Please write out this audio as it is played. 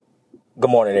Good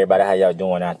morning, everybody. How y'all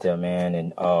doing out there, man?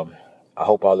 And I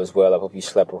hope all is well. I hope you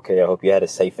slept okay. I hope you had a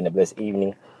safe and a blessed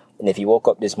evening. And if you woke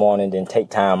up this morning, then take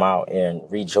time out and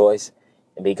rejoice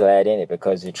and be glad in it,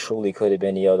 because it truly could have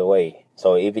been the other way.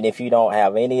 So even if you don't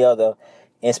have any other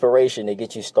inspiration to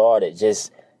get you started,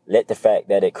 just let the fact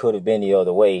that it could have been the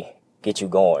other way get you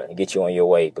going and get you on your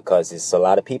way, because it's a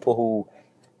lot of people who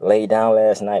laid down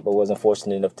last night but wasn't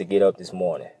fortunate enough to get up this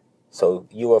morning. So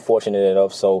you were fortunate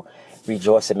enough, so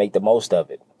rejoice and make the most of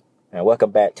it. And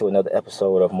welcome back to another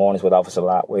episode of Mornings with Officer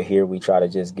Lot. We're here. We try to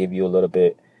just give you a little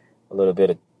bit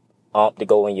of to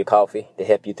go in your coffee to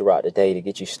help you throughout the day, to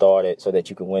get you started so that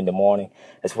you can win the morning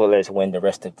as well as win the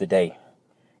rest of the day.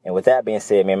 And with that being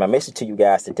said, man, my message to you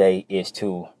guys today is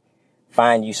to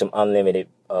find you some unlimited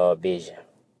vision.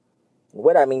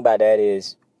 What I mean by that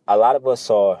is a lot of us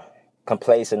are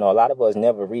complacent, or a lot of us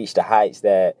never reach the heights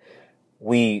that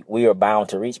we are bound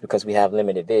to reach because we have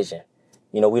limited vision.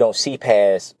 You know, we don't see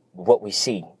past what we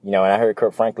see. You know, and I heard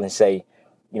Kirk Franklin say,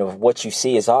 you know, if what you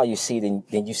see is all you see,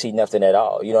 then you see nothing at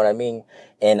all. You know what I mean?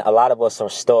 And a lot of us are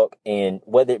stuck in,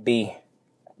 whether it be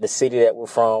the city that we're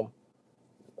from,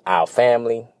 our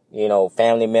family, you know,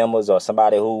 family members, or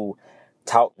somebody who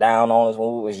talked down on us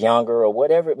when we was younger, or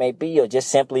whatever it may be, or just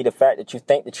simply the fact that you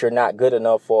think that you're not good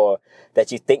enough, or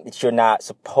that you think that you're not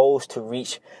supposed to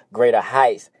reach greater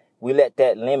heights. We let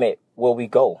that limit where we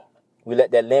go. We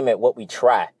let that limit what we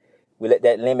try. We let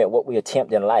that limit what we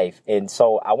attempt in life. And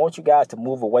so I want you guys to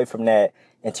move away from that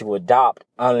and to adopt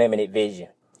unlimited vision.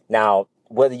 Now,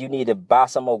 whether you need to buy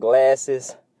some more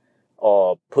glasses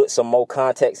or put some more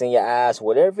contacts in your eyes,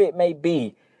 whatever it may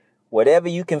be, whatever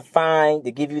you can find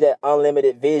to give you that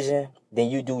unlimited vision, then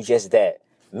you do just that.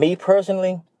 Me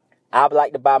personally, I'd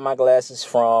like to buy my glasses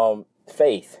from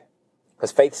Faith,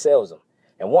 because Faith sells them.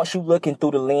 And once you're looking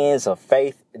through the lens of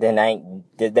Faith, then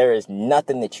there is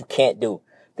nothing that you can't do.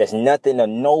 There's nothing or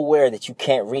nowhere that you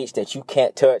can't reach, that you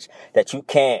can't touch, that you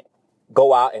can't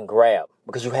go out and grab,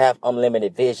 because you have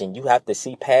unlimited vision. You have to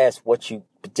see past what you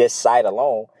just sight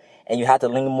alone, and you have to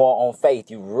lean more on faith.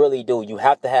 You really do. You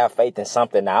have to have faith in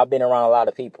something. Now, I've been around a lot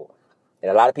of people, and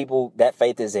a lot of people, that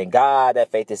faith is in God,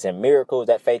 that faith is in miracles,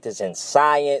 that faith is in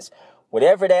science,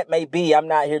 whatever that may be. I'm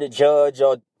not here to judge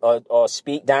or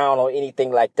speak down or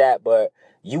anything like that, but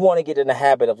you want to get in the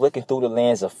habit of looking through the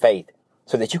lens of faith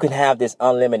so that you can have this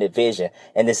unlimited vision.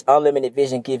 And this unlimited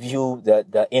vision gives you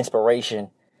the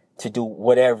inspiration to do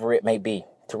whatever it may be,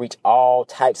 to reach all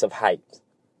types of heights.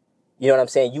 You know what I'm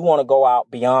saying? You want to go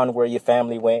out beyond where your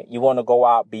family went. You want to go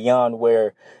out beyond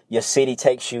where your city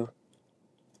takes you.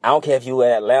 I don't care if you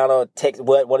in Atlanta, Texas,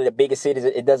 one of the biggest cities.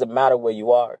 It doesn't matter where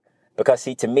you are. Because,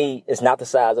 see, to me, it's not the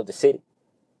size of the city.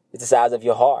 It's the size of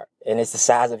your heart, and it's the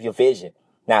size of your vision.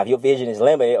 Now, if your vision is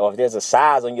limited, or if there's a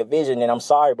size on your vision, then I'm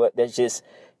sorry, but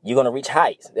you're going to reach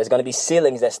heights. There's going to be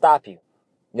ceilings that stop you.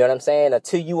 You know what I'm saying?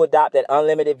 Until you adopt that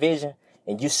unlimited vision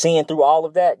and you seeing through all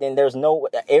of that, then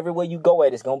everywhere you go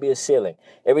at, it's going to be a ceiling.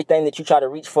 Everything that you try to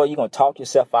reach for, you're going to talk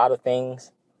yourself out of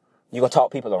things. You're going to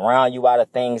talk people around you out of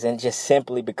things, and just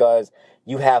simply because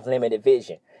you have limited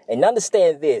vision. And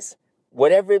understand this,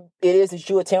 whatever it is that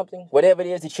you're attempting, whatever it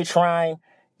is that you're trying,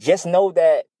 just know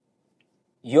that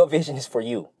your vision is for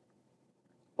you.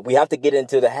 We have to get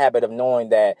into the habit of knowing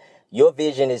that your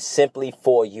vision is simply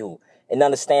for you, and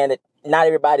understand that not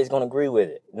everybody's going to agree with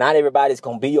it. Not everybody's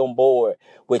going to be on board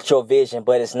with your vision,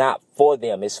 but it's not for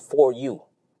them. It's for you.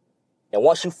 And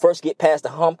once you first get past the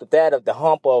hump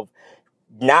of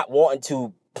not wanting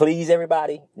to please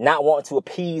everybody, not wanting to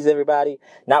appease everybody,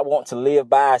 not wanting to live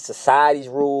by society's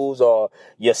rules or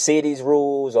your city's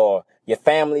rules or your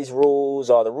family's rules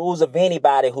or the rules of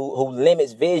anybody who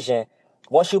limits vision.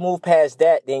 Once you move past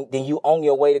that, then you on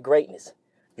your way to greatness.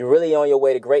 You're really on your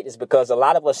way to greatness, because a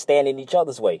lot of us stand in each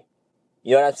other's way.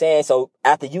 You know what I'm saying? So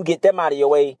after you get them out of your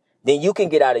way, then you can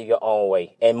get out of your own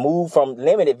way and move from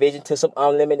limited vision to some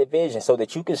unlimited vision, so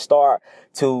that you can start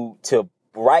to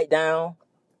write down,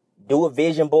 do a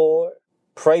vision board,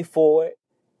 pray for it,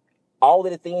 all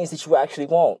of the things that you actually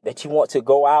want, that you want to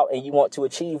go out and you want to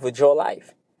achieve with your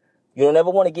life. You don't ever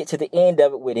want to get to the end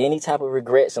of it with any type of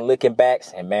regrets and looking back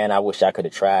and, man, I wish I could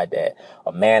have tried that.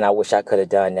 Or, man, I wish I could have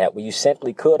done that. Well, you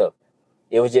simply could have.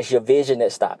 It was just your vision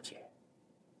that stopped you.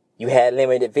 You had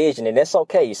limited vision, and that's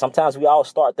okay. Sometimes we all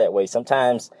start that way.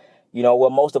 Sometimes,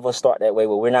 most of us start that way,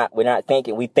 but we're not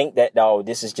thinking. We think that,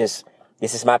 this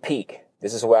is my peak.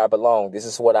 This is where I belong. This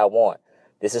is what I want.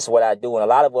 This is what I do. And a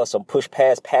lot of us are pushed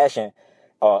past passion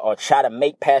or try to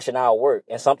make passion our work.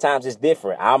 And sometimes it's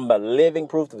different. I'm a living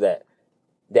proof of that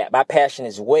my passion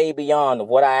is way beyond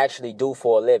what I actually do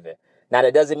for a living. Now,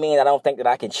 that doesn't mean I don't think that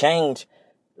I can change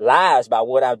lives by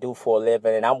what I do for a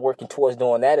living, and I'm working towards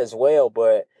doing that as well.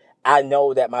 But I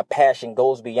know that my passion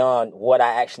goes beyond what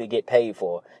I actually get paid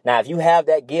for. Now, if you have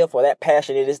that gift or that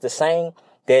passion, it is the same,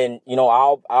 then,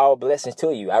 all blessings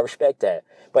to you. I respect that.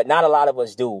 But not a lot of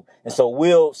us do. And so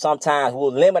we'll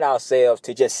limit ourselves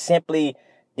to just simply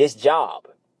this job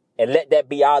and let that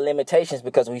be our limitations,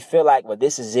 because we feel like, well,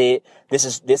 this is it. This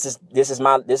is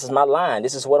my line.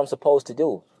 This is what I'm supposed to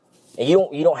do. And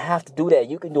you don't have to do that.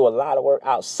 You can do a lot of work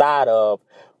outside of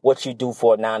what you do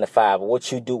for a 9 to 5, or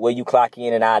what you do where you clock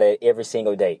in and out of every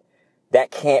single day.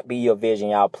 That can't be your vision,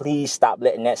 y'all. Please stop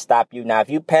letting that stop you. Now, if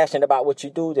you're passionate about what you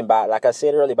do, then like I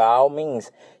said earlier, by all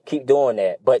means, keep doing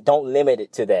that. But don't limit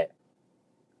it to that.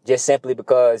 Just simply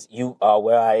because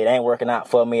it ain't working out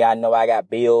for me. I know I got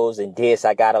bills and this.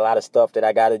 I got a lot of stuff that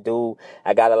I got to do.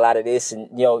 I got a lot of this. And,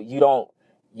 you're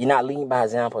not leading by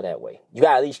example that way. You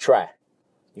got to at least try.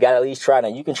 Now,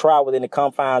 you can try within the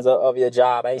confines of your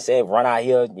job. I ain't saying run out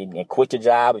here and quit your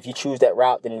job. If you choose that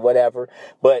route, then whatever.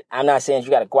 But I'm not saying you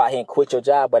got to go out here and quit your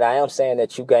job. But I am saying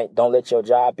that don't let your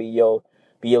job be your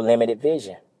limited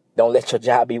vision. Don't let your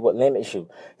job be what limits you.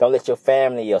 Don't let your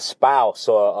family, your spouse,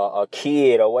 or a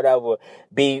kid or whatever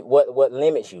be what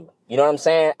limits you. You know what I'm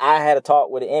saying? I had a talk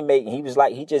with an inmate, and he was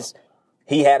like,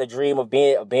 he had a dream of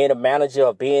being a manager,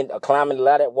 of climbing the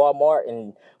ladder at Walmart,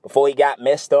 and before he got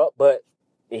messed up, but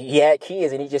he had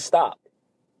kids and he just stopped.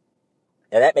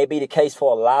 And that may be the case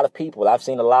for a lot of people. I've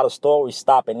seen a lot of stories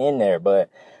stopping in there, but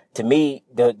to me,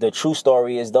 the true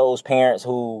story is those parents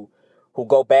who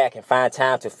go back and find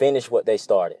time to finish what they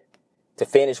started, to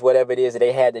finish whatever it is that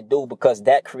they had to do, because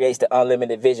that creates the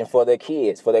unlimited vision for their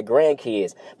kids, for their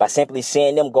grandkids, by simply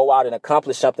seeing them go out and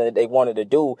accomplish something that they wanted to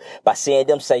do, by seeing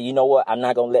them say, you know what, I'm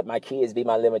not going to let my kids be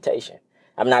my limitation.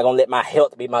 I'm not going to let my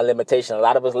health be my limitation. A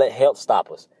lot of us let health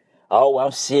stop us. Oh,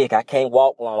 I'm sick. I can't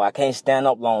walk long. I can't stand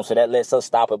up long. So that lets us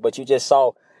stop it. But you just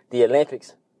saw the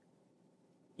Olympics.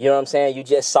 You know what I'm saying? You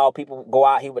just saw people go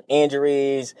out here with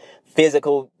injuries,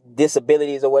 physical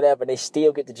disabilities or whatever, and they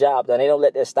still get the job done. They don't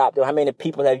let that stop them. How many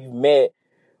people have you met,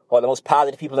 or the most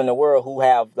positive people in the world, who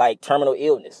have like terminal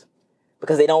illness?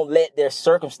 Because they don't let their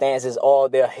circumstances or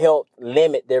their health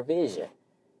limit their vision.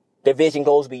 Their vision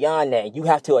goes beyond that. You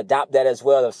have to adopt that as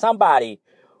well. If somebody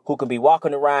who can be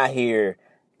walking around here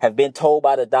have been told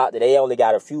by the doctor they only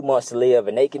got a few months to live,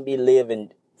 and they can be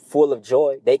living full of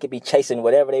joy, they can be chasing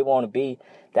whatever they want to be,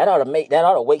 that ought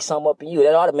to wake something up in you.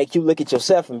 That ought to make you look at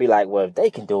yourself and be like, well, if they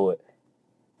can do it,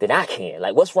 then I can.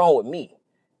 Like, what's wrong with me?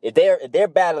 If they're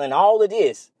battling all of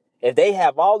this, if they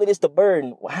have all of this to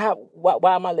burden,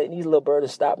 why am I letting these little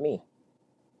burdens stop me?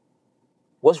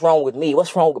 What's wrong with me?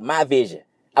 What's wrong with my vision?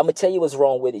 I'm going to tell you what's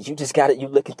wrong with it. You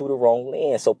looking through the wrong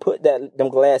lens. So put them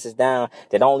glasses down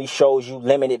that only shows you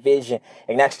limited vision,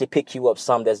 and actually pick you up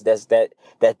some that's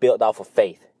built off of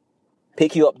faith.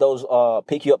 Pick you up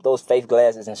those faith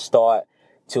glasses and start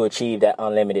to achieve that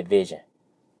unlimited vision,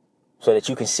 so that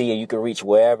you can see and you can reach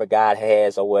wherever God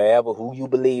has, or wherever who you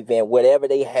believe in, whatever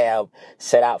they have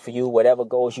set out for you, whatever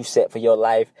goals you set for your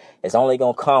life. It's only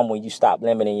going to come when you stop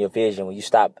limiting your vision, when you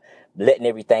stop letting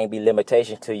everything be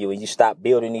limitation to you, and you stop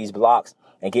building these blocks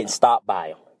and getting stopped by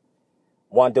them.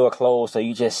 One door closed, so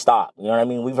you just stop. You know what I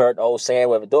mean? We've heard the old saying,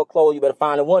 well, if a door closed, you better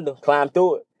find a window, climb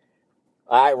through it.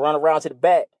 All right, run around to the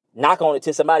back, knock on it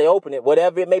till somebody open it.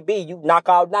 Whatever it may be, you knock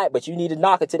all night, but you need to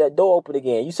knock until that door open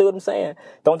again. You see what I'm saying?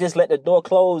 Don't just let the door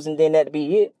close and then that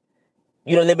be it.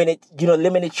 You don't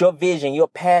limit your vision, your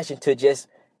passion to just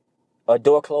a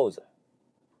door closer.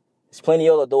 There's plenty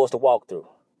of other doors to walk through.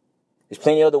 There's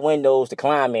plenty of other windows to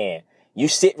climb in. You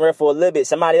sitting there for a little bit,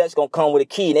 somebody else going to come with a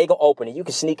key and they going to open it. You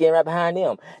can sneak in right behind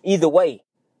them. Either way,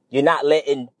 you're not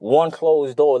letting one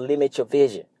closed door limit your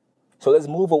vision. So let's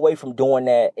move away from doing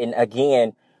that. And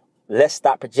again, let's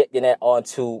stop projecting that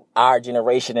onto our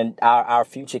generation and our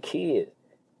future kids.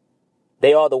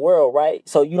 They are the world, right?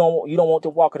 So you don't want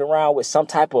them walking around with some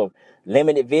type of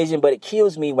limited vision. But it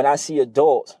kills me when I see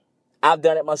adults. I've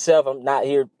done it myself. I'm not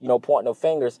here, pointing no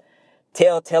fingers.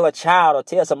 Tell a child or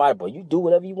tell somebody, boy, you do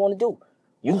whatever you want to do.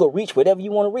 You can go reach whatever you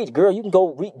want to reach. Girl, you can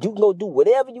go do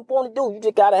whatever you want to do. You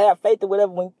just got to have faith or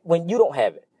whatever when you don't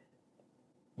have it.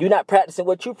 You're not practicing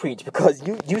what you preach, because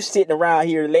you sitting around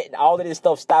here letting all of this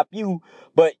stuff stop you,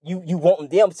 but you want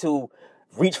them to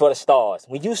reach for the stars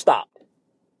when you stopped.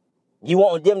 You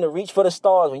want them to reach for the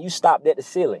stars when you stopped at the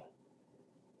ceiling.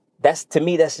 To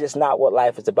me, that's just not what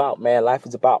life is about, man. Life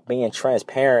is about being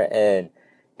transparent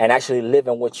and actually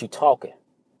living what you talking.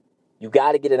 You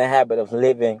got to get in the habit of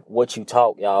living what you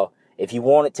talk, y'all. If you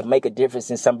want it to make a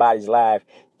difference in somebody's life,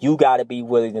 you got to be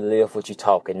willing to live what you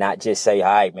talk, and not just say,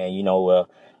 all right, man,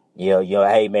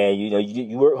 hey, man,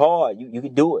 you work hard. You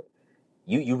can do it.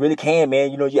 You really can,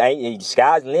 man. You know, you ain't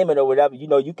sky's the limit or whatever. You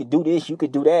know, you could do this, you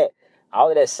could do that. All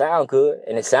of that sound good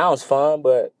and it sounds fun,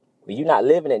 but when you're not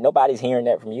living it, nobody's hearing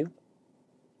that from you.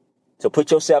 So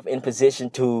put yourself in position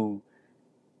to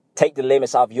take the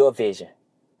limits off your vision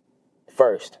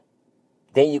first.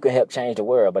 Then you can help change the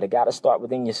world, but it got to start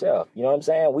within yourself. You know what I'm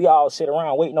saying? We all sit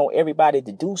around waiting on everybody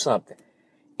to do something.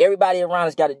 Everybody around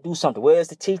us got to do something. Where's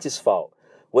the teacher's fault?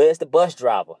 Where's the bus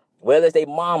driver? Where's their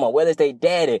mama? Where's their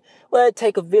daddy? Well, it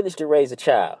take a village to raise a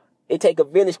child. It take a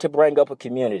village to bring up a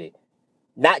community.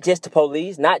 Not just the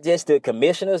police, not just the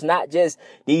commissioners, not just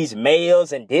these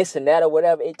mayors and this and that or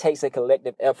whatever. It takes a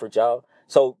collective effort, y'all.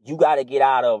 So you got to get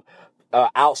out of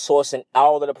outsourcing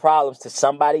all of the problems to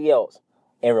somebody else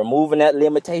and removing that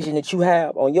limitation that you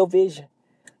have on your vision,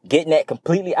 getting that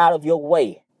completely out of your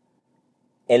way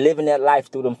and living that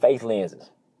life through them faith lenses.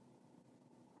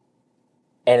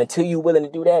 And until you're willing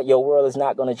to do that, your world is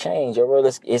not going to change. Your world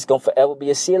is going to forever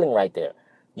be a ceiling right there.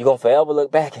 You're going to forever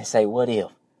look back and say, what if?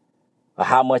 Or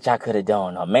how much I could have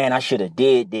done. Or man, I should have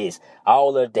did this.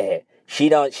 All of that. She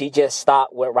just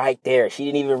stopped right there. She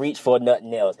didn't even reach for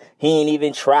nothing else. He didn't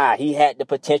even try. He had the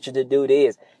potential to do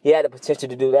this. He had the potential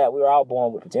to do that. We were all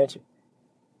born with potential.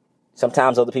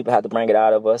 Sometimes other people have to bring it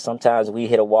out of us. Sometimes we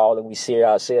hit a wall and we see it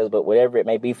ourselves. But whatever it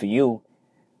may be for you,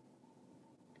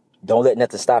 don't let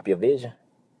nothing stop your vision.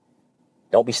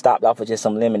 Don't be stopped off of just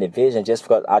some limited vision just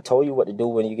because I told you what to do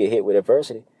when you get hit with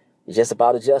adversity. It's just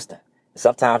about adjusting.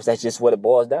 Sometimes that's just what it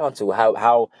boils down to.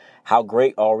 How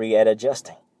great are we at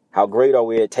adjusting? How great are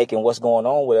we at taking what's going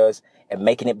on with us and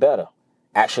making it better?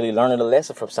 Actually learning a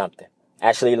lesson from something.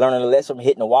 Actually learning a lesson from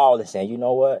hitting the wall and saying, you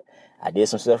know what? I did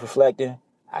some self-reflecting.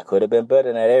 I could have been better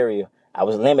in that area. I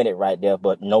was limited right there,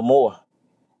 but no more.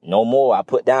 No more. I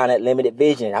put down that limited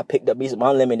vision. I picked up me some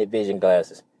unlimited vision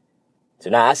glasses. So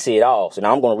now I see it all. So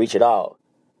now I'm going to reach it all.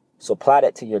 So apply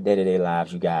that to your day-to-day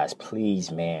lives, you guys.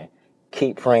 Please, man.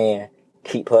 Keep praying.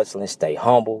 Keep hustling. Stay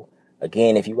humble.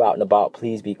 Again, if you're out and about,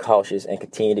 please be cautious and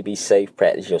continue to be safe.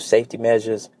 Practice your safety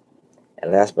measures.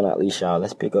 And last but not least, y'all,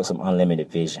 let's pick up some unlimited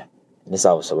vision. This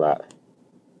always a lot.